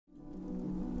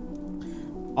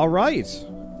Alright.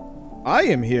 I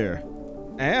am here.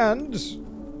 And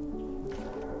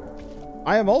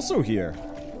I am also here.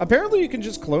 Apparently you can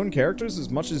just clone characters as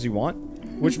much as you want,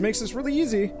 which makes this really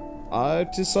easy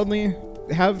to suddenly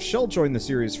have Shell join the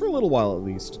series for a little while at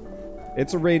least.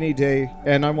 It's a rainy day,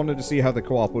 and I wanted to see how the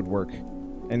co-op would work.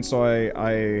 And so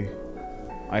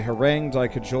I harangued, I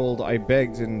cajoled, I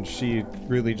begged, and she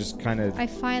really just kind of... I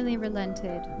finally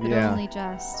relented, but Yeah. only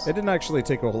just. It didn't actually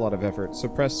take a whole lot of effort. So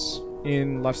press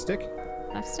in left stick.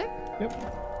 Left stick?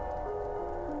 Yep.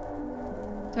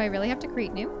 Do I really have to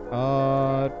create new?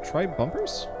 Try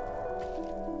bumpers?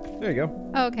 There you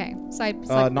go. Oh, okay. So I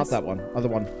select not this. that one. Other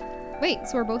one. Wait,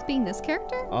 so we're both being this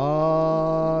character?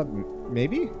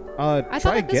 Maybe? I Try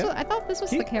thought again. I thought this was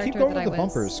the character Keep going that with I the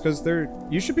was. bumpers, because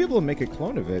you should be able to make a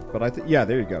clone of it, but yeah,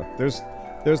 there you go. There's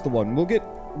the one. We'll get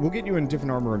you in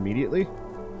different armor immediately.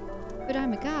 But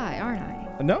I'm a guy, aren't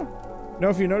I? No. No,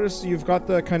 if you notice, you've got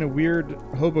the kind of weird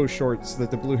hobo shorts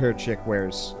that the blue-haired chick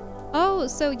wears. Oh,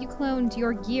 so you cloned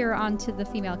your gear onto the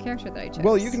female character that I chose.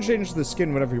 Well, you can change the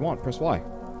skin whenever you want. Press Y.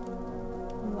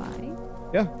 Why?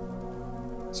 Yeah.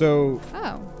 So,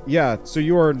 Oh. yeah, so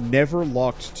you are never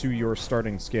locked to your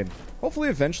starting skin. Hopefully,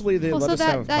 eventually, they let so us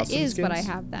have that custom is skins. what I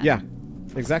have then. Yeah,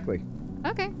 exactly.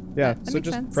 Okay. Yeah, That so makes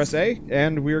just sense. press A,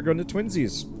 and we are going to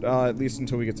twinsies, at least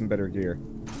until we get some better gear.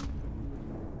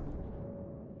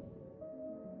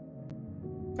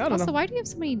 I don't Also, know. why do you have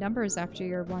so many numbers after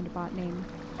your Wandabot name?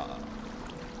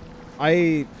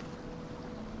 I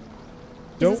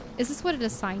don't... Is this what it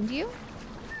assigned you?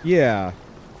 Yeah.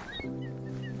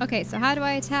 Okay, so how do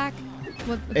I attack?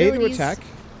 What A to abilities? attack,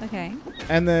 Okay.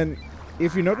 and then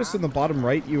if you notice in the bottom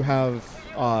right, you have,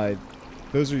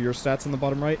 those are your stats in the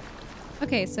bottom right.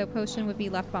 Okay, so potion would be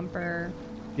left bumper.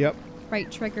 Yep. Right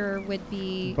trigger would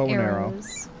be Bow and arrow.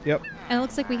 arrows. Yep. And it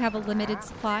looks like we have a limited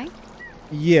supply.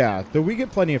 Yeah, though we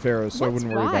get plenty of arrows, so I What's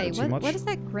wouldn't worry about Y? it too much. What is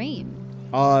that grain?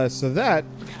 So that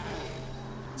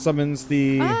summons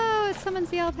the... Oh, it summons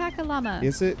the alpaca llama.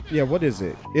 Is it? Yeah, what is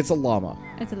it? It's a llama.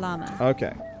 It's a llama.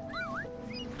 Okay.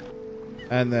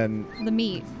 And then The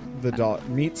meat. the dog...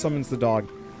 Meat summons the dog.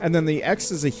 And then the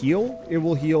X is a heal. It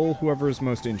will heal whoever is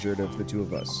most injured of the two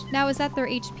of us. Now, is that their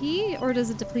HP, or does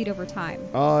it deplete over time?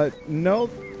 No.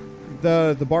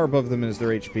 The bar above them is their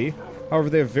HP. However,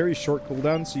 they have very short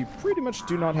cooldowns, so you pretty much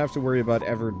do not have to worry about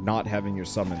ever not having your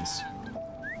summons.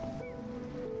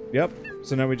 Yep.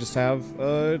 So now we just have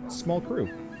a small crew.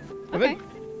 of Okay. it.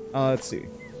 Let's see.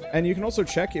 And you can also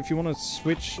check if you want to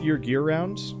switch your gear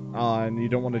around, and you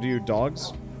don't want to do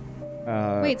dogs.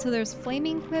 Wait, so there's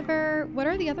flaming quiver. What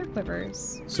are the other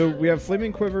quivers? So we have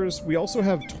flaming quivers. We also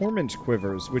have torment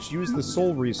quivers, which use the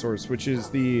soul resource, which is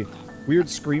the weird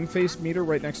scream face meter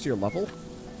right next to your level.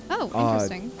 Oh,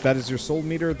 interesting. That is your soul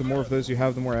meter. The more of those you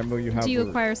have, the more ammo you have. Do you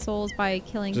acquire souls by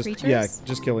killing creatures? Yeah,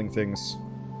 just killing things.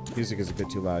 Music is a bit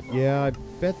too loud. Yeah, I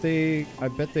bet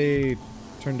they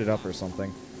turned it up or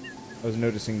something. I was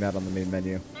noticing that on the main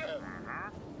menu.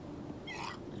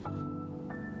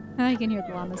 I can hear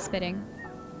the llama spitting.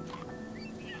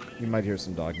 You might hear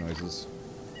some dog noises.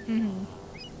 Mm-hmm.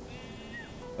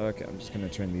 Okay, I'm just gonna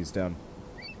turn these down.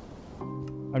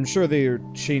 I'm sure they are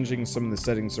changing some of the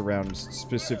settings around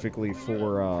specifically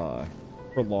for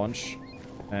launch,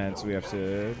 and so we have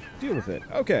to deal with it.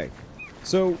 Okay,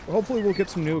 so hopefully we'll get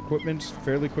some new equipment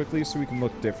fairly quickly so we can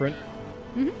look different.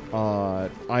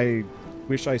 Mm-hmm. I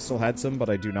wish I still had some, but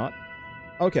I do not.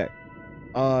 Okay.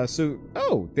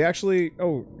 They actually...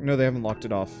 Oh, no, they haven't locked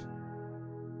it off.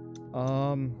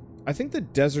 I think the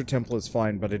Desert Temple is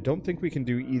fine, but I don't think we can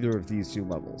do either of these two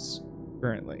levels,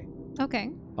 currently.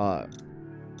 Okay.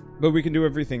 But we can do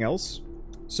everything else.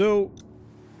 So...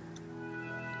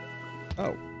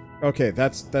 Oh. Okay,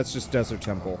 that's just Desert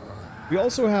Temple. We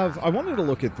also have... I wanted to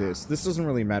look at this. This doesn't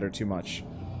really matter too much.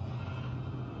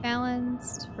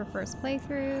 Balanced for first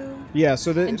playthrough. Yeah,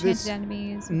 so Enchanted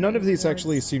enemies. none of these rewards.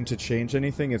 actually seem to change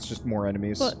anything. It's just more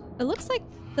enemies. But it looks like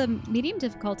the medium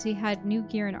difficulty had new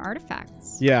gear and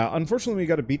artifacts. Yeah, unfortunately, we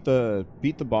got to beat the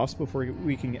boss before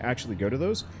we can actually go to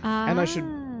those. And I should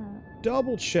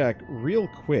double check real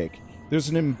quick. There's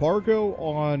an embargo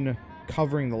on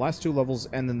covering the last two levels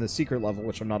and then the secret level,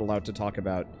 which I'm not allowed to talk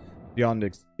about beyond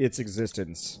its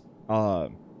existence.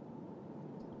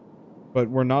 But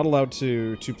we're not allowed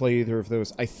to play either of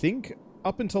those. I think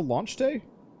up until launch day.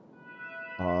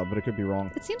 But it could be wrong.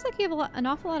 It seems like you have an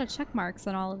awful lot of check marks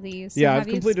on all of these. So Yeah, have I've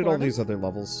you completed all explored these them? other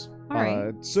levels. All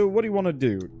right. So what do you want to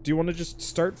do? Do you want to just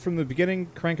start from the beginning,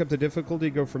 crank up the difficulty,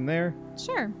 go from there?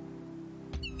 Sure.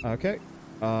 Okay.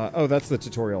 Oh, that's the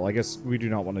tutorial. I guess we do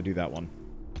not want to do that one.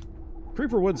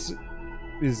 Creeper Woods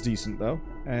is decent, though.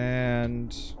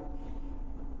 And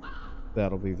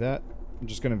that'll be that. I'm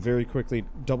just going to very quickly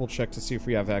double check to see if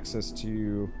we have access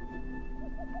to...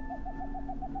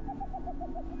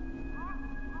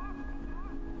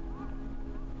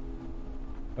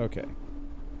 Okay.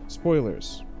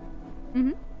 Spoilers.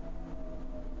 Mm-hmm.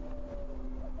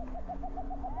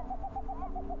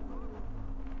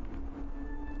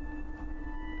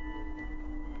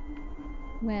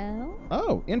 Well?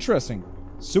 Oh, interesting.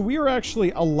 So we are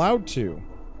actually allowed to.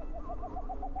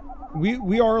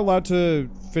 We are allowed to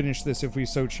finish this if we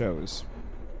so chose.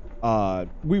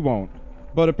 We won't.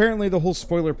 But apparently the whole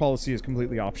spoiler policy is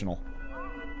completely optional.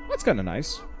 That's kind of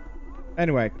nice.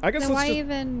 Anyway, I guess then let's why just...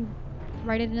 even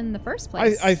write it in the first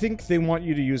place? I think they want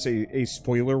you to use a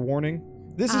spoiler warning.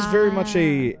 This is very much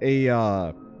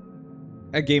a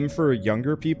game for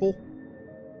younger people.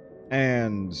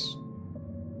 And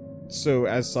so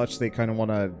as such, they kind of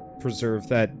want to preserve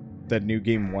that new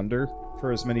game wonder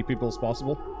for as many people as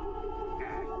possible.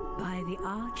 By the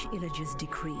Arch-Illager's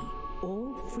decree,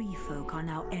 all free folk are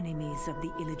now enemies of the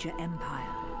Illager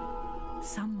Empire.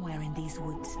 Somewhere in these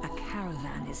woods, a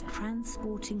caravan is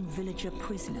transporting villager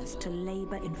prisoners to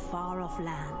labor in far-off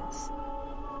lands.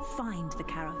 Find the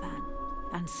caravan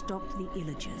and stop the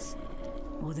Illagers,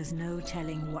 or there's no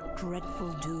telling what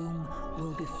dreadful doom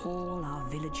will befall our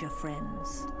villager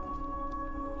friends.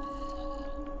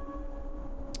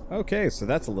 Okay, so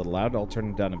that's a little loud. I'll turn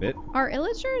it down a bit. Are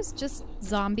Illagers just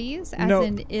zombies, as No.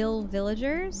 in ill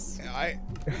villagers?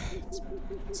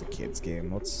 It's a kid's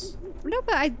game. Let's... No,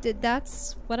 but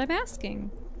that's what I'm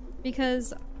asking.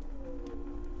 Because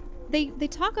they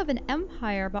talk of an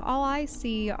empire, but all I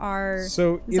see are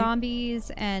zombies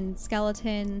and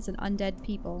skeletons and undead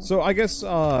people. So I guess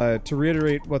to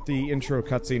reiterate what the intro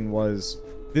cutscene was,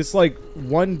 this like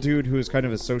one dude who is kind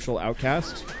of a social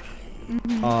outcast.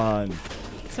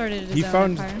 Started his he own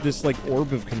found empire. this like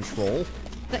orb of control.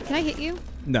 Can I hit you?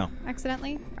 No.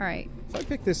 Accidentally? Alright. If I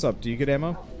pick this up, do you get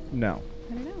ammo? No.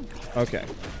 I don't know. Okay.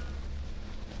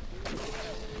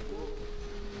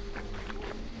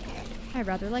 I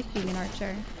rather like being an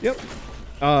archer. Yep.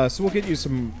 So we'll get you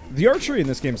some... The archery in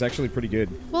this game is actually pretty good.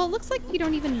 Well, it looks like you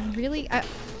don't even really... I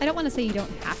don't want to say you don't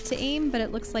have to aim, but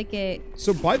it looks like it...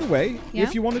 So, by the way, Yeah?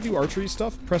 if you want to do archery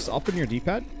stuff, press up on your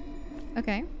D-pad.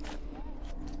 Okay.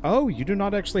 Oh, you do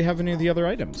not actually have any of the other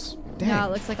items. Dang. Now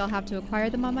it looks like I'll have to acquire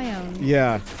them on my own.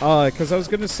 Yeah, because I was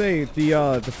going to say,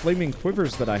 the flaming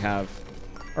quivers that I have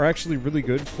are actually really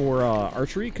good for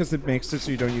archery, because it makes it so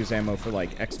you don't use ammo for,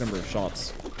 like, X number of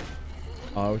shots.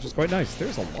 Which is quite nice.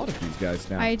 There's a lot of these guys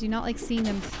now. I do not like seeing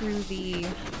them through the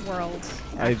world,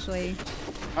 actually.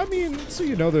 I mean, so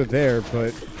you know they're there,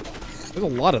 but there's a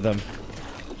lot of them.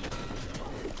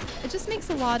 It just makes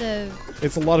a lot of...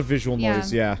 It's a lot of visual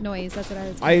noise, yeah. Noise, that's what I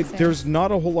was going to say. There's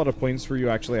not a whole lot of points where you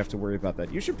actually have to worry about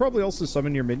that. You should probably also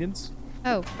summon your minions.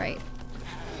 Oh, right.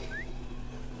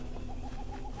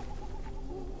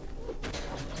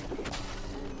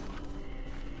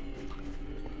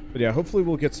 But yeah, hopefully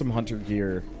we'll get some hunter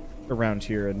gear around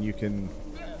here, and you can...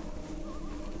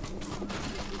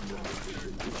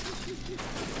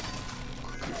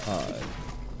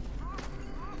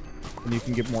 and you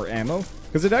can get more ammo.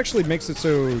 Because it actually makes it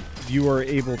so you are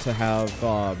able to have...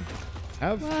 Whoa.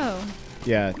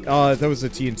 Yeah, that was a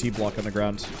TNT block on the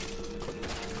ground.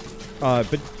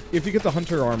 But if you get the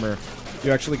hunter armor,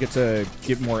 you actually get to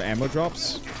get more ammo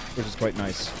drops, which is quite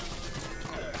nice.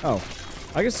 Oh.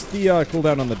 I guess the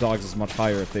cooldown on the dogs is much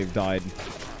higher if they've died.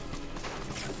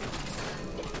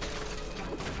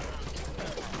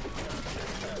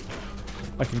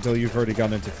 I can tell you've already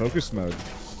gone into focus mode.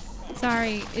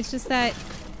 Sorry, it's just that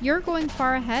you're going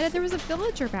far ahead. There was a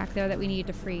villager back there that we needed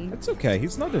to free. It's okay.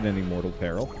 He's not in any mortal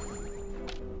peril.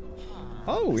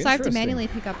 Oh, So I have to manually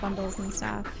pick up bundles and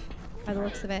stuff, by the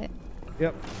looks of it.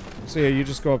 Yep. So yeah, you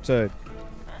just go up to...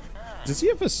 Does he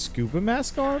have a scuba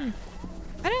mask on?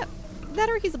 I don't... That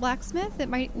or he's a blacksmith. It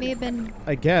may have been...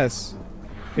 I guess.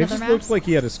 It Another just mask? looks like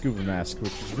he had a scuba mask,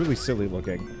 which is really silly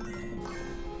looking.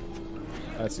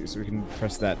 Let's see, so we can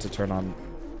press that to turn on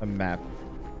a map.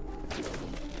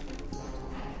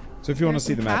 So if you want to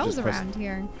see the map, just press around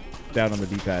here. down on the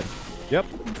D-pad. Yep.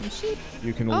 And some sheep.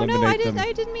 You can Oh eliminate no, them.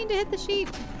 I didn't mean to hit the sheep.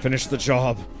 Finish the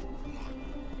job.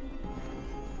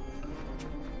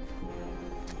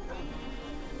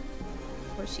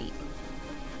 Poor sheep.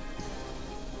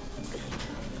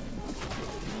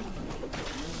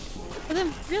 But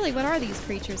then, really, what are these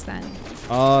creatures then?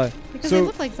 Because they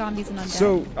look like zombies and undead.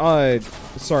 So,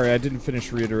 sorry, I didn't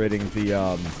finish reiterating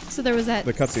the So there was that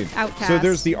the cutscene. outcast. So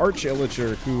there's the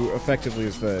Arch-Illager, who effectively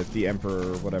is the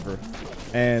emperor or whatever,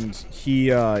 and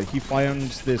he found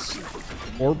this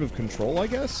orb of control, I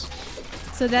guess.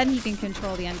 So then he can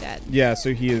control the undead. Yeah,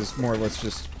 so he is more or less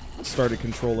just started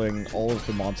controlling all of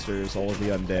the monsters, all of the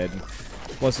undead.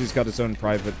 Plus, he's got his own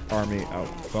private army. Oh,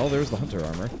 well, there's the hunter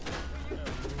armor.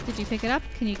 Did you pick it up?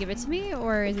 Can you give it to me,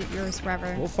 or is it yours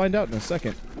forever? We'll find out in a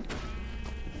second.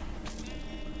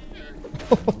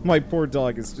 My poor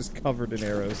dog is just covered in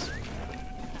arrows.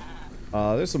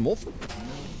 There's some wolf.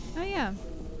 Oh, yeah.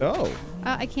 Oh.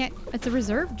 I can't. It's a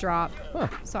reserve drop. Huh.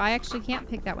 So I actually can't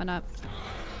pick that one up.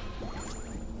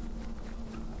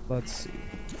 Let's see.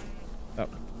 Oh.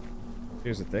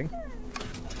 Here's the thing.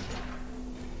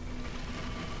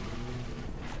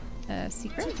 Secret? Let's see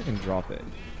if I can drop it.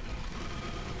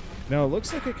 No, it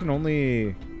looks like it can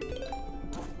only...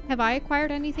 Have I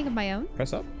acquired anything of my own?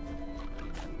 Press up?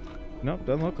 Nope,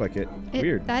 doesn't look like it.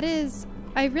 Weird. That is...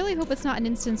 I really hope it's not an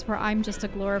instance where I'm just a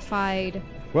glorified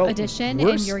addition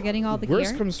and you're getting all the gear.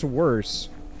 Worst comes to worse.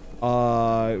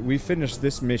 We finished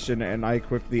this mission and I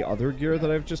equipped the other gear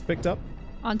that I've just picked up.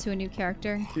 Onto a new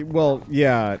character. Well,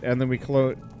 yeah, and then we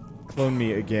clone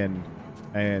me again,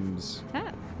 and...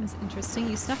 That was interesting.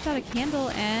 You snuffed out a candle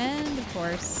and, of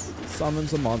course...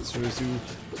 Summons a monsters who...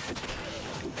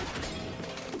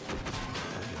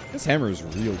 This hammer is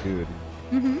real good.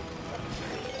 Mm-hmm.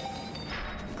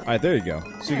 Alright, there you go.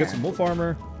 So you get some wolf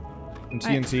armor, and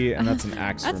TNT, and that's an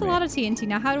axe That's for a me. lot of TNT.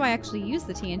 Now, how do I actually use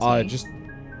the TNT? Just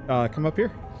come up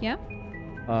here. Yeah?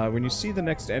 When you see the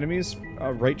next enemies,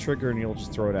 right trigger and you'll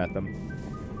just throw it at them.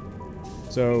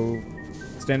 So,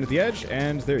 stand at the edge,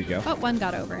 and there you go. Oh, one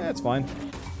got over. That's fine.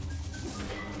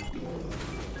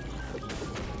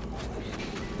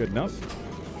 Good enough.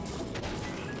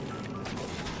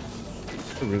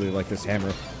 I really like this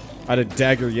hammer. I had a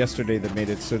dagger yesterday that made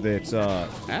it so that,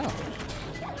 ow.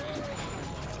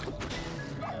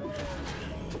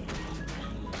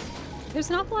 There's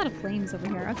an awful lot of flames over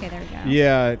here. Okay, there we go.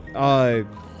 Yeah,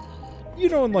 you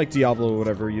know, in like Diablo or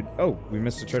whatever, oh, we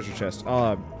missed a treasure chest.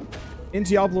 In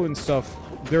Diablo and stuff,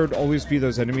 there would always be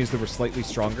those enemies that were slightly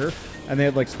stronger, and they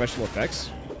had like special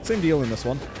effects. Same deal in this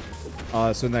one.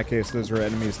 So in that case, those were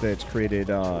enemies that created,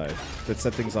 that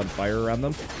set things on fire around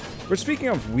them. Which, speaking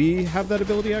of, we have that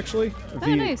ability actually.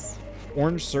 Oh, nice.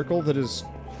 Orange circle that is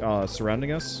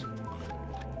surrounding us.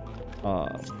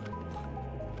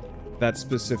 That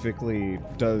specifically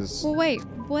does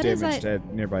damage to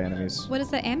nearby enemies. What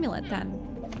is that amulet then?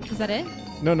 Is that it?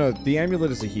 No, the amulet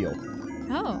is a heal.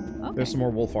 Oh, okay. There's some more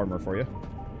wolf armor for you.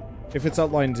 If it's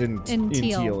outlined in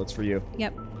teal, it's for you.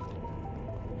 Yep.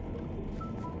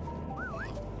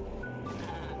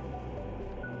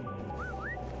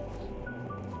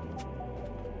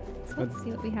 So let's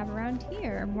see what we have around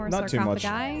here. More Not too much.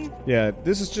 sarcophagi. Yeah,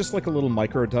 this is just like a little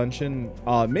micro dungeon,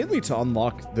 mainly to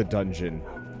unlock the dungeon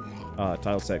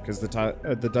tile set, because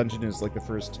the dungeon is like the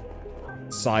first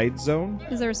side zone.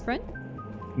 Is there a sprint?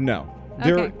 No.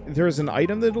 Okay. There's an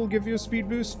item that'll give you a speed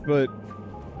boost, but...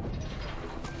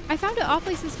 I found it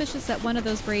awfully suspicious that one of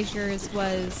those braziers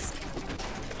was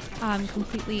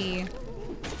completely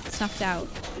snuffed out.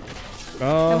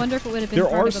 I wonder if it would have been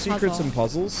part of a puzzle. There are secrets and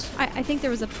puzzles. I think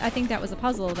I think that was a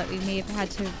puzzle that we may have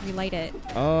had to relight it.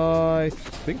 I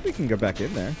think we can go back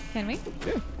in there. Can we?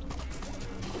 Yeah.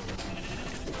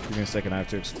 Give me a second, I have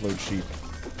to explode sheep.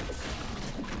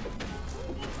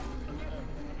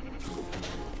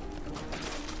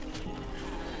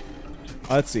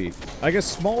 Let's see. I guess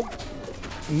small,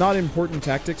 not important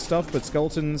tactic stuff, but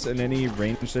skeletons and any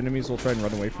ranged enemies will try and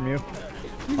run away from you.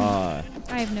 I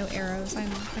have no arrows.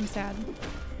 I'm sad.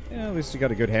 Yeah, at least you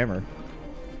got a good hammer.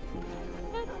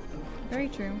 Very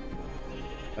true.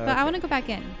 But I want to go back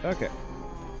in. Okay.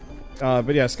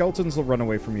 But yeah, skeletons will run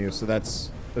away from you, so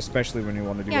that's especially when you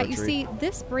want to do archery. Yeah, you see,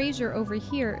 this brazier over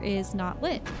here is not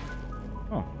lit.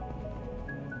 Oh.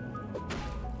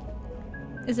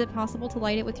 Is it possible to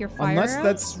light it with your fire Unless arrows?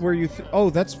 that's where you... oh,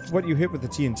 that's what you hit with the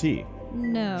TNT.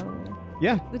 No.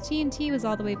 Yeah. The TNT was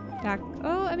all the way back.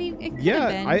 Oh, I mean, it could have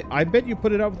been. Yeah, I bet you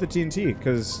put it out with the TNT,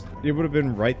 because it would have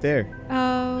been right there.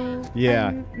 Oh.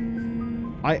 Yeah.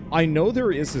 I know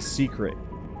there is a secret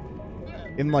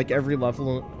in, like, every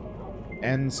level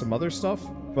and some other stuff,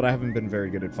 but I haven't been very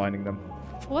good at finding them.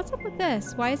 What's up with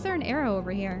this? Why is there an arrow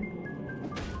over here?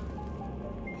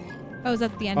 Oh, is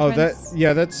that the entrance?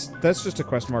 Oh, that's just a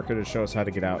quest marker to show us how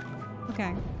to get out.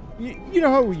 Okay. You know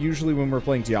how usually when we're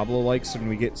playing Diablo-likes and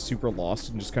we get super lost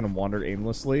and just kind of wander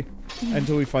aimlessly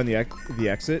until we find the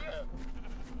exit?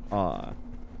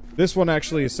 This one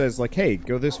actually says, like, hey,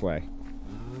 go this way.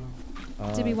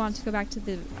 Did we want to go back to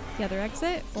the other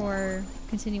exit or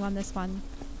continue on this one?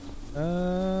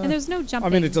 And there's no jumping. I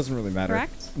mean, it doesn't really matter.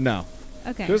 Correct? No.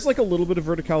 Okay. There's like a little bit of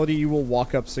verticality. You will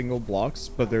walk up single blocks,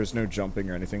 but there's no jumping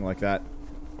or anything like that.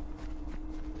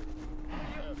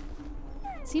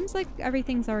 seems like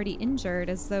everything's already injured,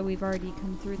 as though we've already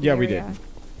come through the area. Yeah, we did.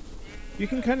 You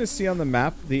can kind of see on the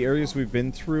map the areas we've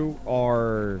been through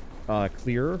are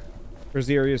clearer. Whereas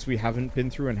the areas we haven't been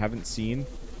through and haven't seen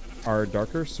are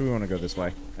darker, so we want to go this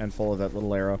way and follow that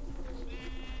little arrow.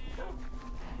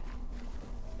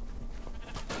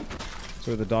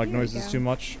 So the dog noise is too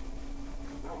much?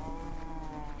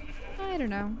 I don't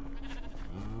know.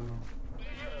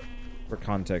 For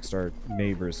context, our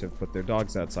neighbors have put their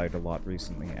dogs outside a lot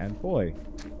recently, and boy,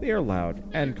 they are loud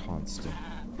and constant.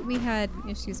 We had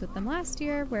issues with them last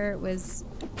year where it was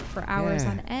for hours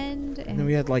on end. And then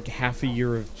we had like half a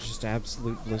year of just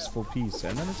absolute blissful peace,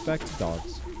 and then it's back to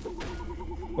dogs.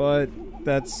 But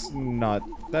that's not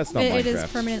Minecraft. It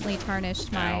has permanently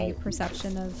tarnished my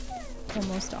perception of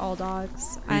almost all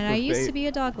dogs. And I used to be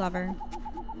a dog lover,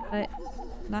 but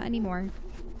not anymore.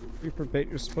 Reaper bait,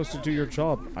 you're supposed to do your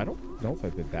job. I don't know if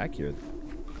I've been back here.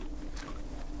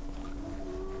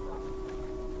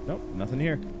 Nope, nothing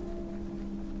here.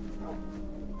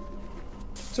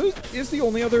 So is the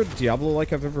only other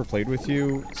Diablo-like I've ever played with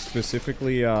you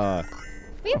specifically,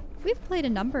 We've played a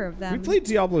number of them. We played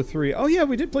Diablo 3. Oh yeah,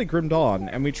 we did play Grim Dawn,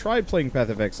 and we tried playing Path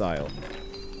of Exile.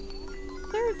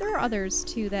 There are others,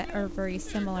 too, that are very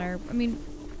similar. I mean,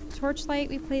 Torchlight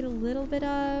we played a little bit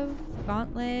of.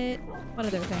 Gauntlet. What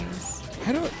other things?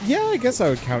 Yeah, I guess I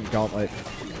would count Gauntlet.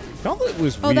 Gauntlet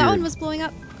was weird. Oh, that one was blowing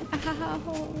up.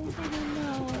 Oh,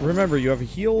 no. Remember, you have a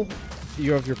heal,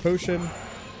 you have your potion.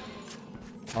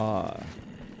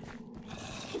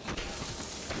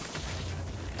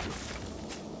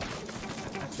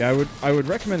 Yeah, I would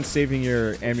recommend saving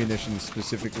your ammunition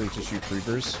specifically to shoot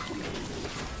creepers.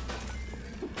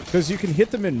 Because you can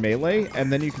hit them in melee,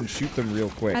 and then you can shoot them real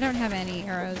quick. I don't have any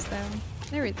arrows, though.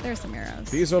 There's some arrows.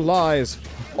 These are lies.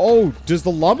 Oh, does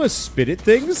the llama spit at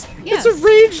things? Yes. It's a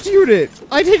ranged unit!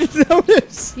 I didn't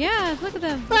notice! Yeah, look at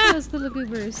them. Look at those little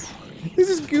goobers. This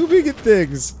is goobing at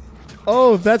things.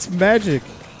 Oh, that's magic.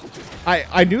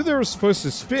 I knew they were supposed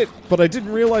to spit, but I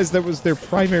didn't realize that was their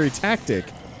primary tactic.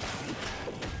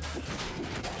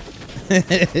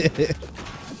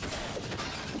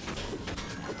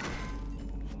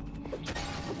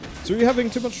 So are you having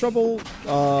too much trouble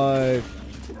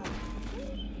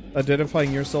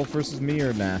identifying yourself versus me,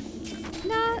 or nah?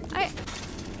 Nah,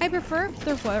 I prefer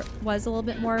if there was a little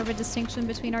bit more of a distinction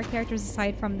between our characters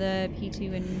aside from the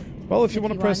P2 and well, if you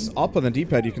want to press up on the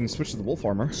D-pad, you can switch to the wolf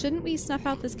armor. Shouldn't we snuff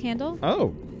out this candle?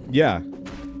 Oh, yeah.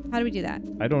 How do we do that?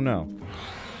 I don't know.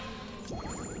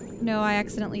 No, I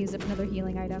accidentally used up another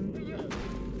healing item.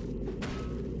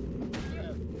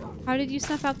 How did you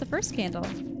snuff out the first candle?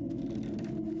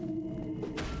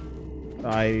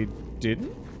 I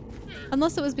didn't?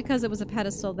 Unless it was because it was a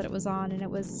pedestal that it was on and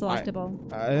it was selectable.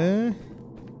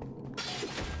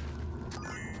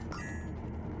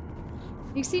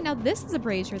 You see, now this is a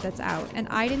brazier that's out, and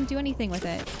I didn't do anything with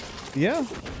it. Yeah.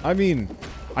 I mean,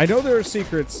 I know there are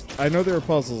secrets. I know there are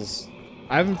puzzles.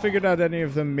 I haven't figured out any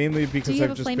of them, mainly because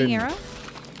I've just been... Do you have a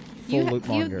flaming arrow? Full loop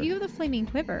longer. You have the flaming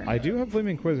quiver. I do have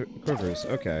flaming quivers.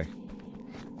 Okay.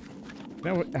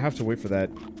 Now I have to wait for that.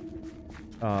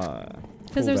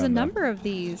 Because there's a number of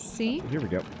these, see? Here we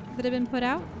go. That have been put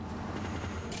out.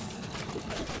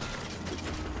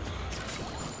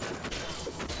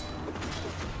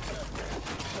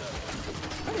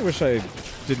 I wish I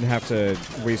didn't have to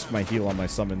waste my heal on my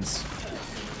summons.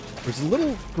 It's a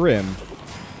little grim,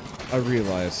 I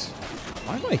realize.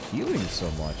 Why am I healing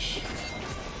so much?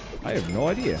 I have no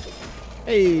idea.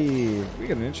 Hey, we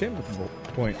got an enchantment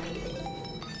point.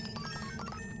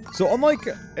 So unlike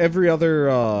every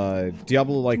other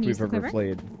Diablo-like we've ever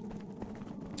played...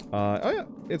 oh yeah,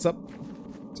 it's up.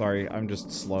 Sorry, I'm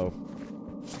just slow.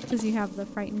 Because you have the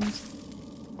frightened...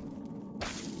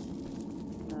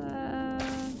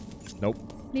 Nope.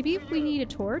 Maybe we need a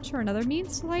torch or another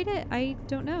means to light it? I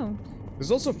don't know.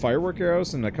 There's also firework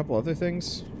arrows and a couple other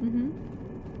things. Mm-hmm.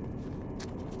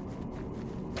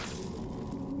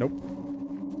 Nope.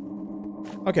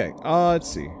 Okay, let's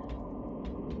see.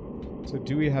 So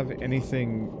do we have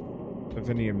anything of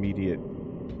any immediate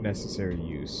necessary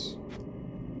use?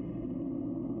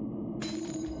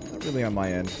 Not really on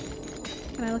my end.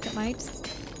 Can I look at my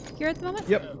here at the moment?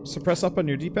 Yep. So press up on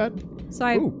your D-pad. So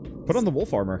I... Ooh, put on the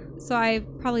wolf armor. So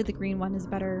probably the green one is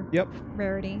better. Yep.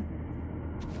 Rarity.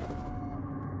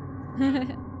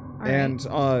 And,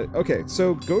 okay,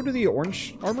 so go to the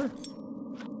orange armor.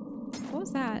 What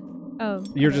was that? Oh.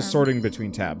 You're just sorting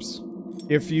between tabs.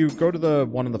 If you go to the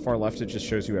one on the far left, it just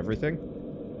shows you everything.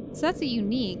 So that's a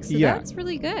unique. So yeah. That's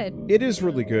really good. It is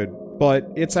really good, but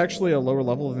it's actually a lower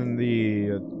level than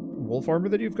the wolf armor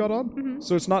that you've got on. Mm-hmm.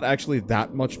 So it's not actually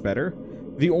that much better.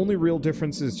 The only real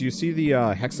difference is, do you see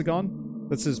the hexagon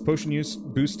that says potion use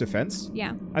boost defense?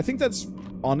 Yeah. I think that's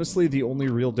honestly the only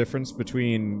real difference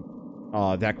between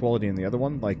that quality and the other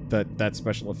one, like that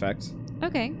special effect.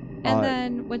 Okay. And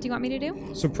then what do you want me to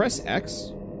do? So press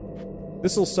X.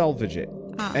 This will salvage it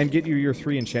and get you your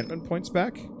 3 enchantment points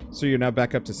back. So you're now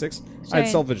back up to 6. I'd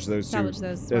salvage those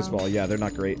as well. Yeah, they're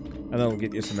not great. And that'll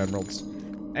get you some emeralds.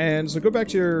 And so go back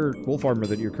to your wolf armor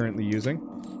that you're currently using.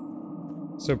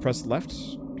 So press left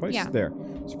twice. Yeah. There.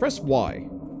 So press Y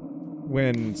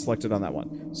when selected on that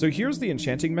one. So here's the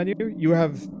enchanting menu. You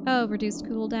have... Oh, reduced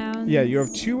cooldown. Yeah, you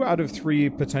have 2 out of 3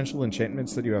 potential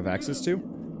enchantments that you have access to.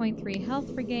 0.3 health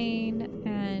regain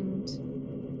and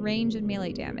range and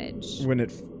melee damage. When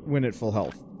at full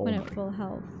health. When at full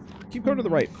health. Keep going to the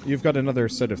right. You've got another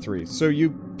set of 3. So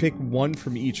you pick 1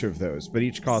 from each of those, but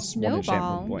each costs 1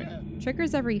 enchantment point.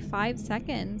 Triggers every 5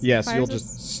 seconds. Yes, you'll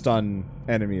just stun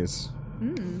enemies.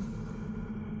 Hmm.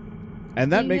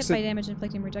 And that makes it... by damage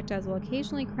inflicting projectiles will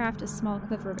occasionally craft a small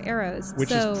quiver of arrows.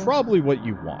 Which is probably what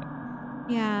you want.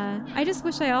 Yeah. I just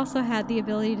wish I also had the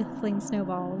ability to fling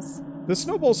snowballs. The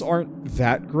snowballs aren't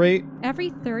that great.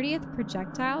 Every 30th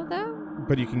projectile, though?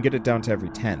 But you can get it down to every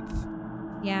 10th.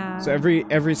 Yeah. So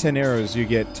every 10 arrows, you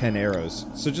get 10 arrows.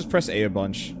 So just press A a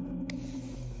bunch.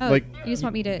 Oh, like, you just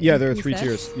want me to... Yeah, there are 3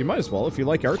 tiers. You might as well. If you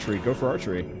like archery, go for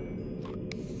archery.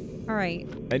 Alright.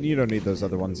 And you don't need those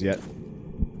other ones yet.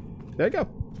 There you go.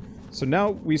 So now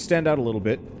we stand out a little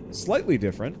bit. Slightly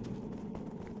different.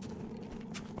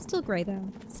 Still gray, though.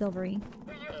 Silvery.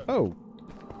 Oh.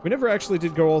 We never actually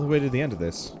did go all the way to the end of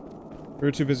this. We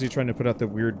were too busy trying to put out the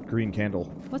weird green candle.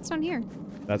 What's down here?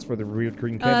 That's where the weird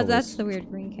green candle is. That's the weird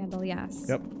green candle, yes.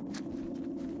 Yep.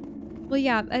 Well,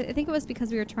 yeah, I think it was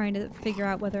because we were trying to figure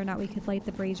out whether or not we could light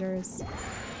the braziers.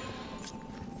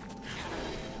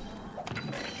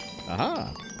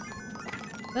 Aha.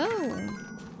 Oh.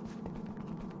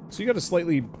 So you got a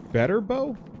slightly better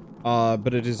bow,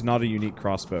 but it is not a unique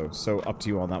crossbow, so up to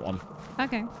you on that one.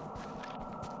 Okay.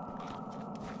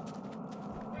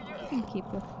 I can keep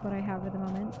with what I have at the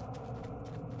moment.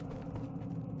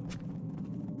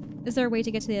 Is there a way to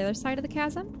get to the other side of the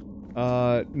chasm?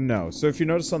 No. So if you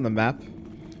notice on the map,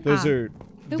 those are...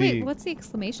 Oh, wait, what's the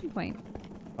exclamation point?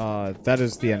 That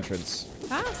is the entrance.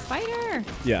 Ah, spider!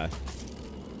 Yeah.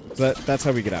 So that's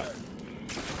how we get out.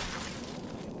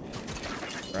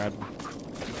 Bread.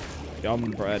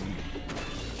 Yum bread.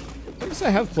 I guess I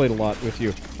have played a lot with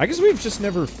you. I guess we've just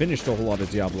never finished a whole lot of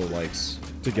Diablo-likes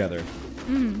together.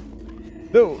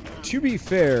 Though, to be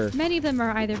fair... Many of them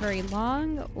are either very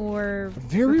long or...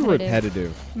 Very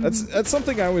repetitive. That's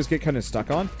something I always get kind of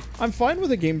stuck on. I'm fine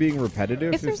with a game being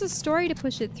repetitive. If there's a story to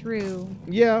push it through.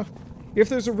 Yeah. If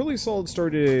there's a really solid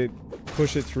story to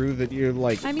push it through that you're,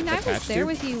 like, I mean, I was there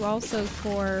with you also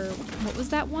for... What was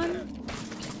that one?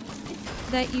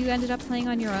 That you ended up playing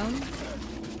on your own?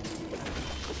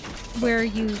 Where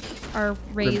you are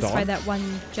raised by that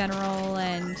one general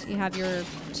and you have your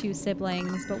 2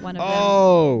 siblings, but one of them...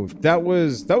 Oh, that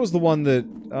was the one that...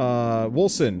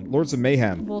 Wolson, Lords of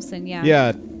Mayhem. Wolson, yeah.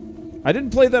 Yeah. I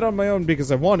didn't play that on my own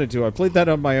because I wanted to. I played that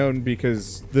on my own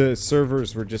because the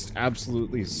servers were just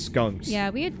absolutely skunked.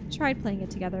 Yeah, we had tried playing it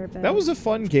together, but... That was a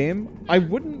fun game. I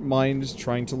wouldn't mind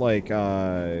trying to, like,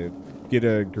 get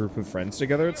a group of friends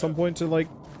together at some point to, like,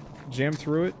 jam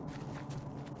through it.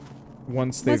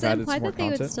 Once they've added some more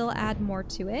content. Was it implied that they would still add more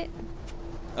to it?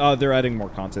 They're adding more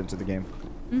content to the game.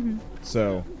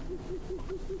 So...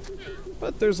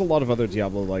 But there's a lot of other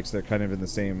Diablo-likes that are kind of in the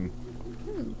same...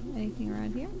 Anything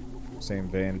around here? Same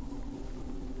vein.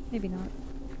 Maybe not.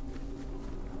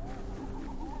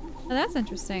 Oh, that's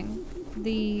interesting.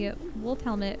 The wolf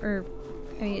helmet, I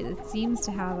mean, it seems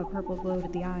to have a purple glow to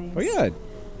the eyes. Oh, yeah.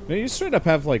 No, you straight up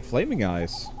have, like, flaming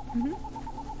eyes.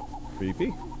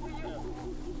 Creepy.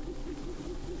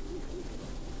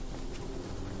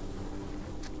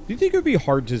 Do you think it would be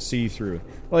hard to see through?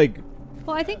 Like...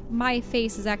 Well, I think my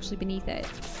face is actually beneath it.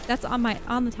 That's on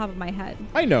the top of my head.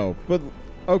 I know, but...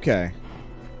 Okay.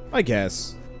 I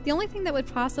guess. The only thing that would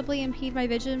possibly impede my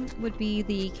vision would be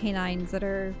the canines that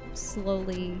are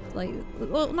slowly, like...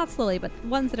 Well, not slowly, but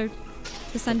ones that are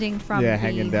descending from the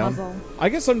hanging down. muzzle. I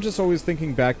guess I'm just always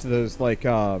thinking back to those, like,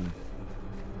 Oh,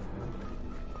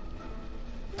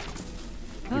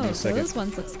 so those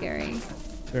ones look scary.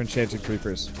 They're enchanted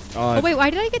creepers. Oh, wait, why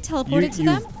did I get teleported to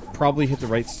them? You probably hit the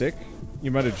right stick.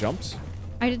 You might have jumped.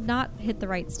 I did not hit the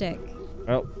right stick.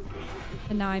 Oh.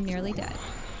 And now I'm nearly dead.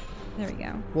 There we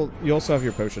go. Well, you also have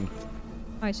your potion.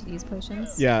 Oh, I should use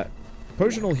potions. Yeah.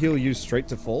 Potion will heal you straight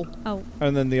to full. Oh.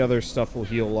 And then the other stuff will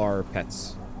heal our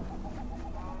pets.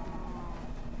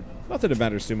 Not that it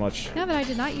matters too much. No, but I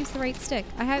did not use the right stick.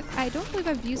 I don't believe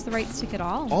I've used the right stick at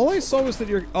all. All I saw was that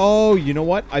you're... Oh, you know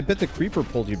what? I bet the creeper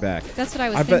pulled you back. That's what I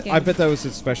was thinking. I bet that was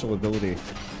its special ability.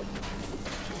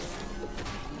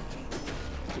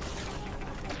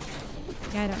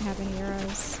 Yeah, I don't have any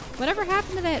arrows. Whatever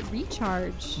happened to that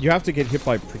recharge? You have to get hit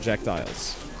by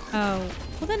projectiles. Oh.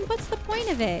 Well, then what's the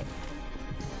point of it?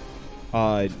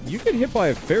 You get hit by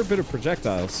a fair bit of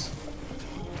projectiles.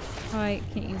 Oh, I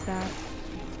can't use that.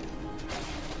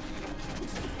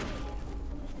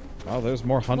 Oh, there's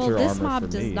more hunter armor for me. Well, this mob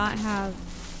does not have...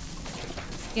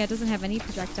 Yeah, it doesn't have any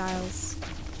projectiles.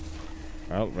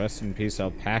 Well, rest in peace,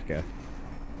 alpaca.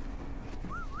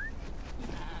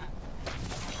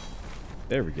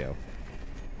 There we go.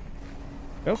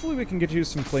 Hopefully we can get you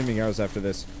some flaming arrows after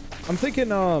this. I'm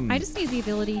thinking, I just need the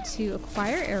ability to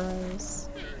acquire arrows.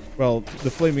 Well,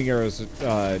 the flaming arrows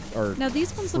are Now,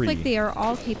 these ones free. look like they are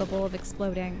all capable of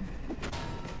exploding.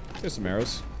 Here's some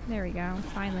arrows. There we go,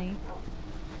 finally.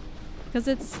 Because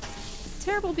it's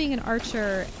terrible being an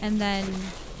archer and then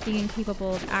being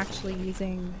incapable of actually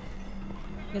using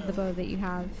the bow that you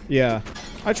have. Yeah.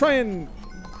 I try and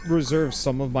reserve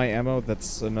some of my ammo.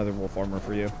 That's another wolf armor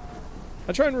for you.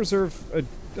 I try and reserve a...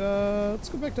 let's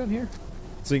go back down here.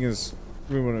 Seeing as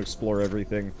we want to explore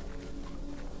everything.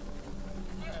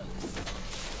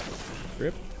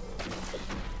 Grip.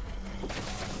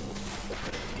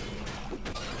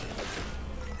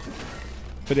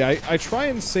 But yeah, I try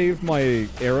and save my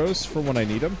arrows for when I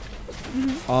need them.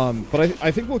 Mm-hmm. But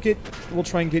I think we'll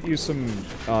try and get you some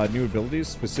new abilities,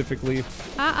 specifically.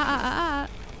 That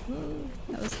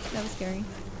was scary.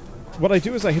 What I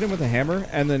do is I hit him with a hammer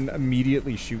and then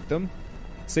immediately shoot them.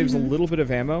 Saves a little bit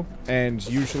of ammo and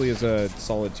usually is a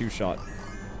solid 2-shot.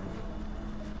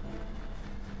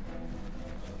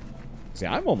 See,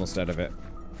 I'm almost out of it.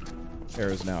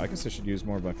 Arrows now. I guess I should use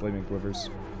more of my flaming quivers.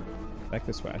 Back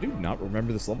this way. I do not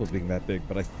remember this level being that big,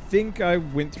 but I think I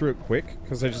went through it quick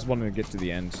because I just wanted to get to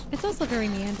the end. It's also very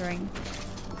meandering.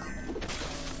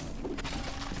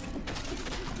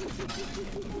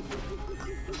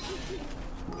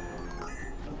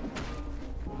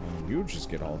 You just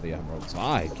get all the emeralds.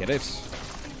 I get it. See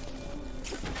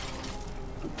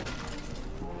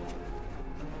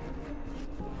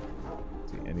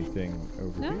anything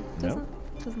over here? No,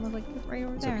 doesn't look like it's right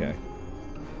over there. Okay.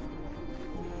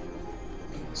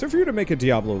 So for you to make a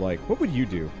Diablo-like, what would you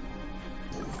do?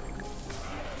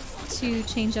 To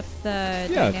change up the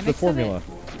dynamics the formula. of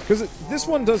it? Because this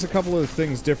one does a couple of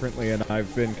things differently, and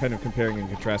I've been kind of comparing and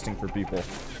contrasting for people.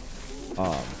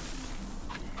 I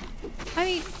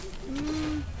mean,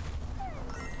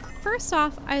 first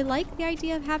off, I like the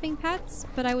idea of having pets,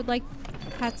 but I would like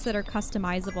pets that are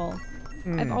customizable.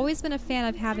 I've always been a fan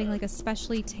of having like a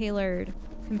specially tailored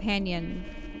companion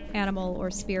animal or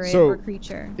spirit or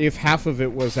creature. If half of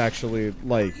it was actually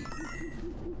like,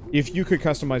 if you could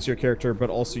customize your character but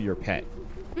also your pet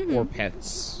or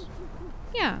pets.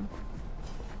 Yeah.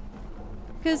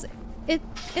 Because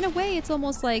in a way it's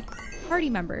almost like party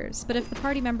members, but if the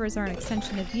party members are an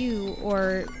extension of you,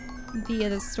 or via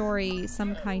the story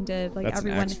some kind of like That's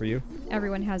an axe for you.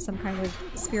 Everyone has some kind of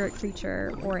spirit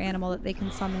creature or animal that they can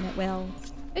summon at will.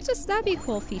 That'd be a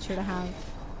cool feature to have.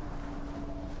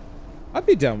 I'd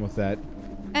be down with that.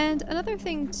 And another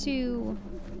thing too,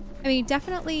 I mean,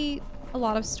 definitely a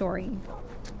lot of story.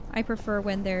 I prefer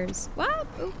when there's... What?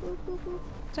 Ooh, ooh, ooh, ooh.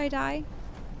 Did I die?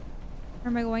 Or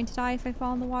am I going to die if I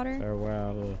fall in the water?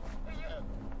 Farewell.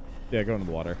 Yeah, go into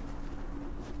the water.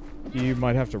 You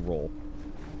might have to roll.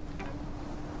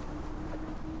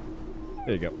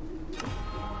 There you go.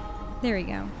 There we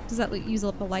go. Does that use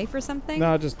up a life or something?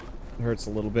 No, it just hurts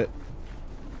a little bit.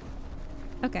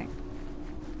 Okay.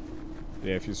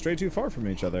 Yeah, if you stray too far from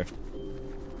each other.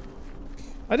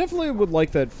 I definitely would like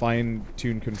that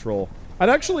fine-tuned control. I'd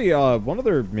actually, one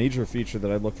other major feature that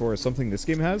I'd look for is something this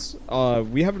game has.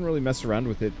 We haven't really messed around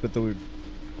with it, but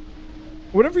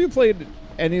whenever you played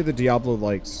any of the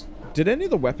Diablo-likes, did any of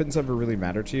the weapons ever really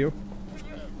matter to you?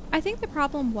 I think the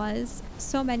problem was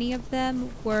so many of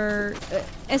them were,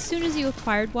 as soon as you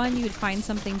acquired one, you would find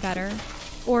something better.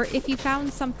 Or if you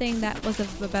found something that was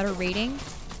of a better rating,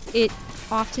 it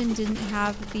often didn't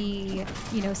have the,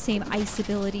 same ice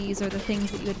abilities or the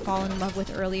things that you had fallen in love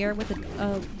with earlier with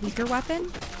a weaker weapon.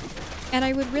 And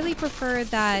I would really prefer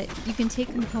that you can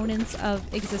take components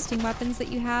of existing weapons that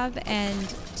you have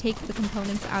and take the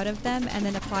components out of them and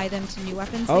then apply them to new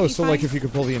weapons. Oh, so like if you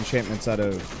could pull the enchantments out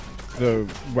of the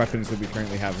weapons that we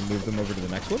currently have and move them over to the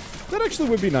next one? That actually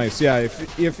would be nice, yeah.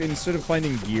 If instead of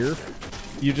finding gear,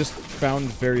 you just found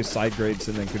various side grades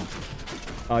and then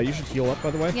could... you should heal up,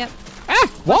 by the way. Yep. Ah!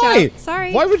 Why?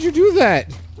 Sorry. Why would you do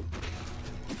that?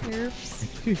 Oops.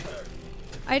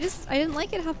 I didn't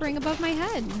like it hovering above my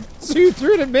head. So you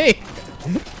threw it at me.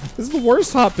 This is the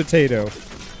worst hot potato.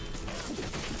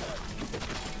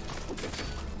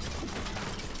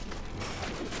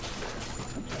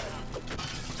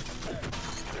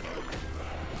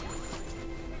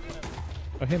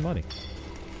 Oh, hey, money.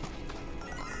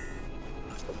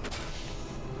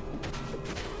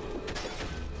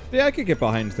 Yeah, I could get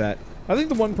behind that. I think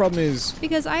the one problem is...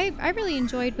 Because I really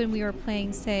enjoyed when we were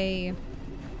playing, say,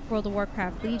 World of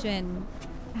Warcraft Legion,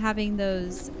 having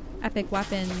those epic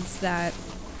weapons that...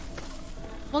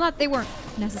 Well, they weren't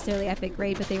necessarily epic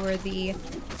grade, but they were the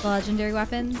legendary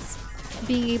weapons.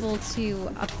 Being able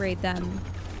to upgrade them.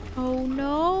 Oh,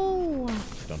 no!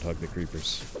 Don't hug the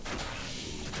creepers.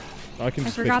 I can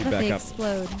just forgot pick you that back they up.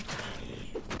 explode.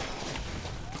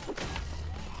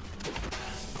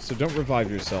 So don't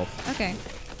revive yourself. Okay.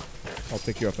 I'll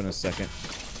pick you up in a second.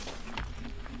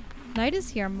 Night is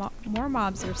here. More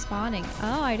mobs are spawning.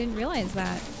 Oh, I didn't realize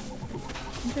that.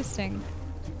 Interesting.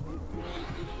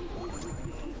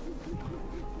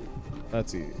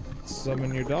 Let's see.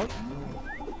 Summon your dog.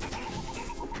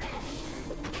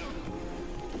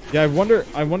 Yeah, I wonder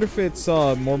if it's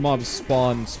more mobs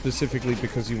spawn specifically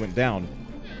because you went down.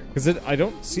 Because I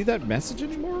don't see that message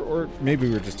anymore, or maybe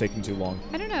we were just taking too long.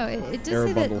 I don't know. It did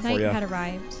say that night had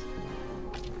arrived.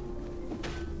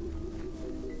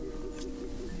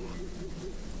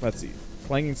 Let's see.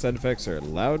 Clanging sound effects are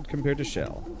loud compared to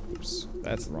shell. Oops,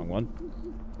 that's the wrong one.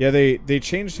 Yeah, they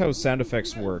changed how sound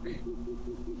effects work.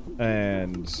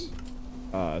 And so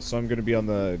I'm going to be on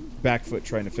the back foot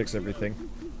trying to fix everything.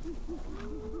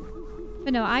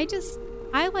 But no, I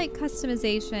like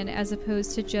customization as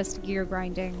opposed to just gear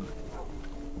grinding.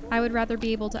 I would rather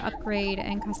be able to upgrade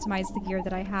and customize the gear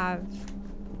that I have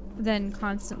than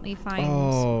constantly find...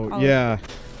 Oh, yeah.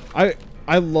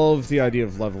 I love the idea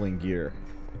of leveling gear.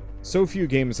 So few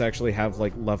games actually have,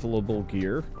 like, levelable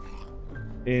gear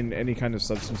in any kind of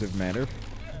substantive manner.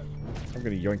 I'm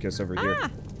gonna yoink us over here.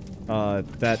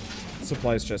 That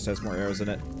supplies chest has more arrows in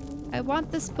it. I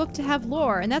want this book to have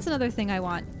lore, and that's another thing I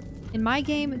want. In my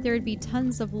game, there would be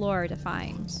tons of lore to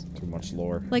find. Too much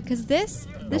lore. Like, because this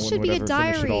should be a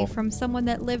diary from someone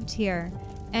that lived here.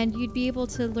 And you'd be able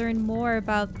to learn more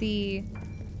about the,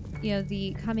 you know,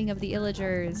 the coming of the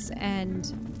Illagers,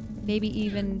 and maybe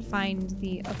even find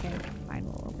the... Okay, fine,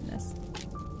 we'll open this.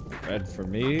 Red for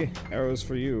me, arrows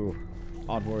for you.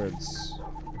 Onwards.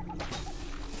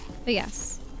 But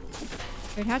yes,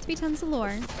 there'd have to be tons of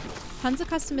lore, tons of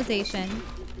customization.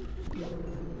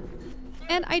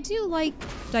 And I do like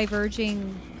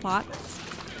diverging plots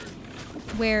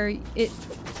where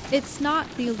it's not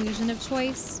the illusion of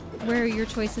choice, where your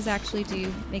choices actually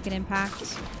do make an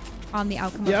impact on the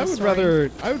outcome of the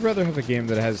story. I would rather have a game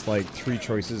that has like 3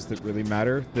 choices that really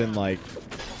matter than like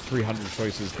 300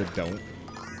 choices that don't.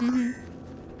 Mm-hmm.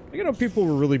 You know, people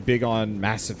were really big on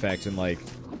Mass Effect and like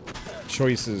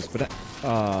choices, but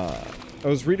I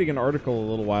was reading an article a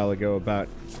little while ago about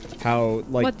how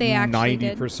like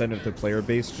 90% of the player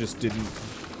base just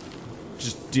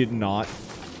did not.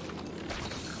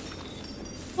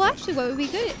 Well, actually, what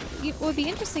would be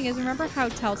interesting is, remember how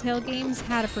Telltale games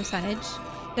had a percentage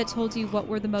that told you what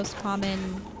were the most common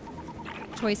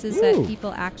choices that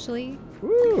people actually...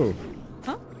 Ooh.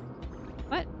 Huh?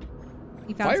 What?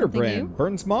 You found something new? Firebrand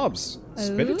burns mobs.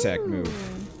 Spin attack move.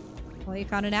 Well, you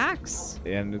found an axe.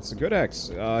 And it's a good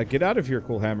axe. Get out of here,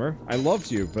 Cool Hammer. I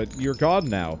loved you, but you're gone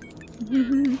now.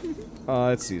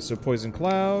 Let's see. So Poison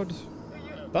Cloud,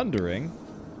 Thundering,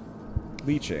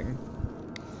 Leeching,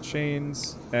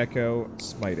 Chains, Echo,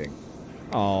 Smiting.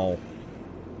 Oh.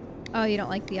 Oh, you don't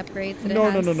like the upgrades that it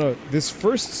has? No. This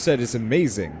first set is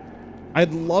amazing.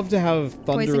 I'd love to have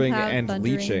Thundering and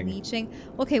Leeching.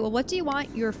 Okay, well, what do you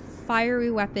want your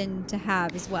fiery weapon to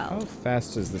have as well? How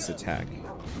fast is this attack?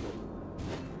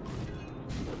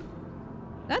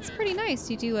 That's pretty nice.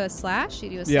 You do a slash, you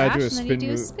do a yeah, slash, I do a and spin then you do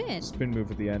move, a spin. Spin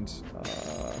move at the end.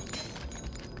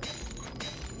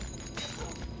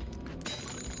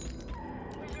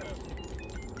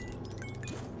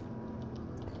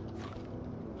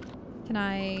 Can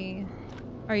I...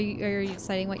 Are you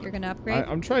deciding what you're going to upgrade?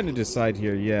 I'm trying to decide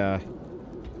here, yeah.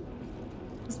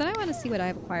 Because then I want to see what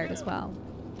I've acquired as well.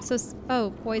 So,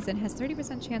 oh, poison has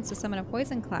 30% chance to summon a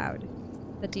poison cloud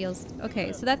that deals...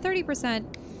 Okay, so that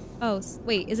 30%... Oh,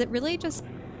 wait, is it really just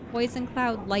poison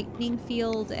cloud, lightning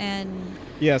field, and...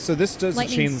 Yeah, so this does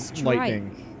chain strike.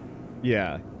 lightning.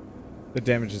 Yeah. That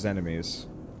damages enemies.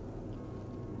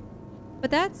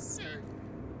 But that's...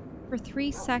 For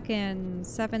 3 seconds,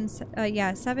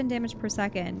 7 damage per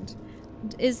second.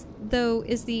 Is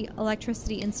the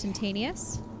electricity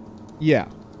instantaneous? Yeah.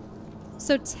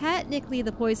 So technically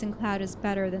the poison cloud is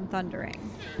better than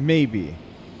thundering. Maybe.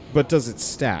 But does it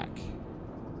stack?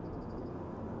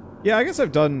 Yeah, I guess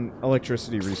I've done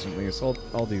electricity recently, so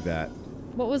I'll do that.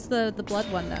 What was the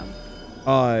blood one,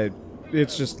 though?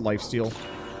 It's just lifesteal.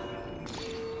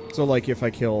 So, like, if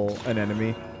I kill an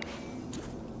enemy.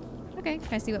 Okay,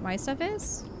 can I see what my stuff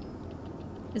is?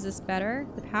 Is this better?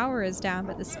 The power is down,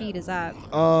 but the speed is up.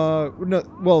 No,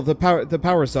 well, the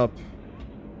power's up.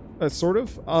 Sort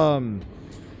of.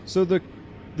 So the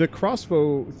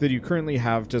crossbow that you currently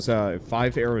have does a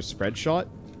 5 arrow spread shot.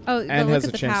 Oh, and has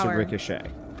a chance to ricochet.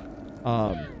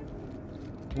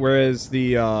 Whereas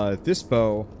the this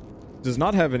bow does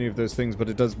not have any of those things, but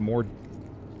it does more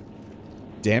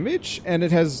damage, and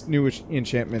it has new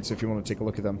enchantments if you want to take a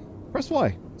look at them. Press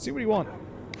Y. See what you want.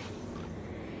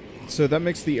 So that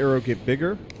makes the arrow get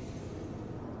bigger.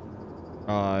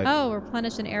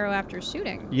 Replenish an arrow after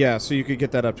shooting. Yeah, so you could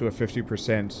get that up to a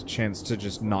 50% chance to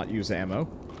just not use ammo.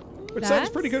 Which sounds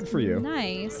pretty good for you.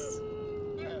 Nice.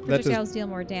 Projectiles deal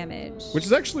more damage. Which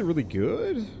is actually really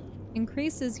good.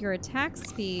 Increases your attack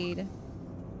speed.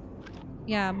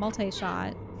 Yeah,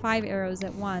 multi-shot. 5 arrows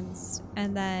at once.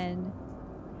 And then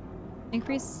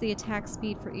increases the attack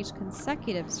speed for each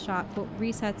consecutive shot, but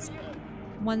resets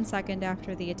 1 second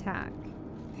after the attack.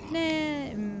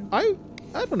 Nah.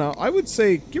 I don't know. I would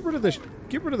say get rid of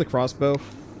the crossbow.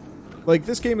 Like,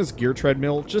 this game is Gear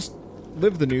Treadmill. Just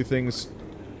live the new things.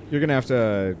 You're gonna have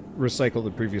to recycle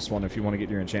the previous one if you want to get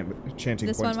your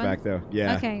enchanting points back, though.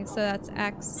 Yeah. Okay, so that's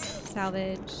X,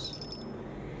 salvage.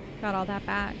 Got all that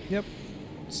back. Yep.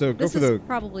 So go this for the. This is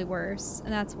probably worse,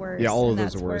 and that's worse. Yeah, all of and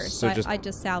those are worse. So I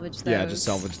just salvage those. Yeah, just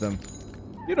salvage them.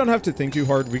 You don't have to think too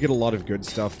hard. We get a lot of good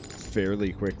stuff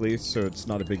fairly quickly, so it's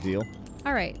not a big deal.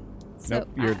 All right. So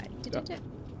nope,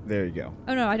 there you go.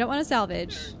 Oh no, I don't want to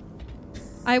salvage.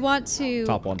 I want to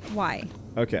top one. Why?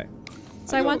 Okay.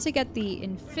 So I want to get the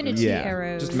infinity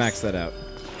arrows. Just max that out.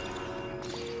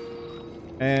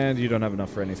 And you don't have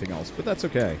enough for anything else, but that's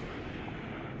okay.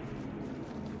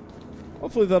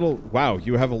 Hopefully that'll... Wow,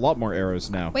 you have a lot more arrows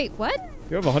now. Wait, what?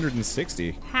 You have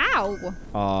 160. How?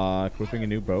 Equipping a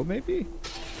new bow, maybe?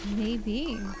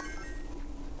 Maybe.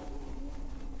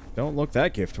 Don't look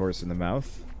that gift horse in the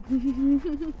mouth.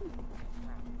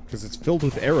 Because it's filled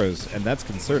with arrows, and that's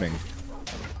concerning.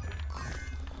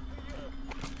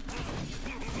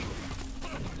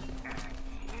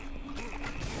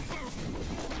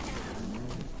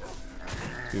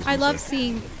 I love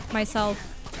seeing myself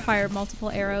fire multiple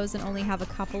arrows and only have a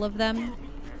couple of them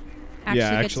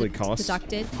actually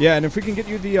deducted. Yeah, and if we can get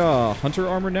you the hunter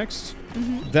armor next,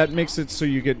 that makes it so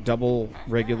you get double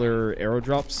regular arrow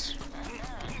drops.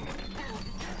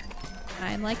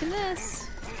 I'm liking this.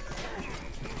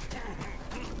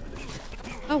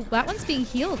 Oh, that one's being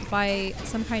healed by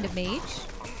some kind of mage.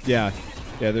 Yeah,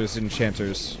 there's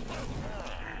enchanters.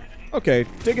 Okay,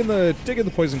 dig in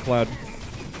the poison cloud.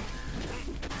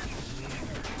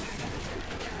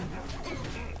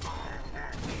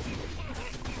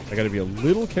 I gotta be a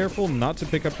little careful not to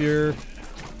pick up your...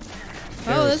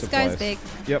 Oh, this guy's big.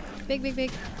 Yep.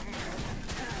 Big.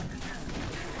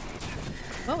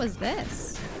 What was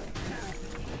this?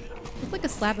 It's like a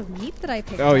slab of meat that I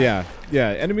picked up. Oh, yeah. Yeah,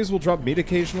 enemies will drop meat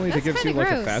occasionally. That gives you,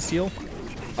 like, a fast heal.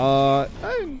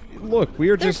 Look,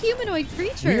 They're humanoid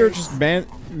creatures. We are just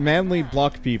manly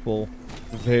block people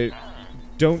that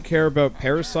don't care about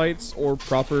parasites or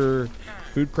proper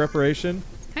food preparation.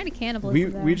 Kind of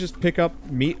cannibalism. We just pick up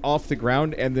meat off the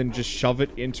ground and then just shove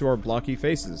it into our blocky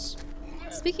faces.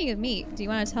 Speaking of meat, do you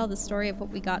want to tell the story of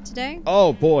what we got today?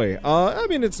 Oh boy, I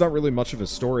mean, it's not really much of a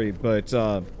story, but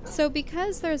so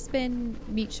because there's been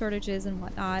meat shortages and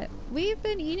whatnot, we've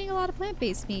been eating a lot of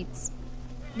plant-based meats,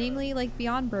 namely like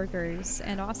Beyond Burgers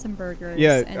and Awesome Burgers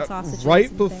and sausages.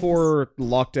 Right before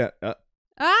lockdown.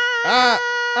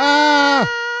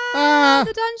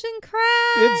 The dungeon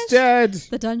crashed! It's dead!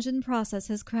 The dungeon process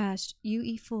has crashed.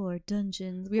 UE4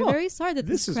 Dungeons. We are very sorry that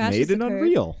this crash is made in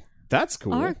Unreal. That's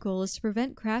cool. Our goal is to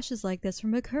prevent crashes like this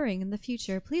from occurring in the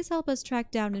future. Please help us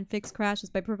track down and fix crashes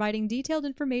by providing detailed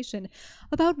information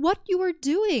about what you are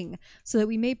doing so that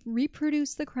we may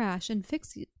reproduce the crash and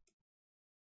fix it.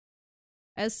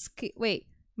 Wait.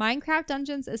 Minecraft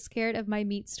Dungeons is scared of my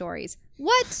meat stories.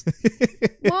 What?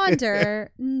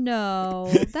 Wander? No.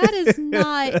 That is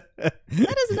not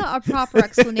a proper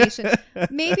explanation.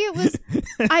 Maybe it was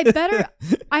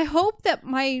I hope that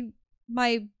my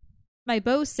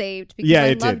bow saved because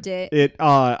I loved it.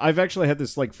 I've actually had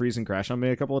this like freeze and crash on me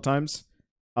a couple of times.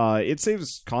 It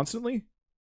saves constantly.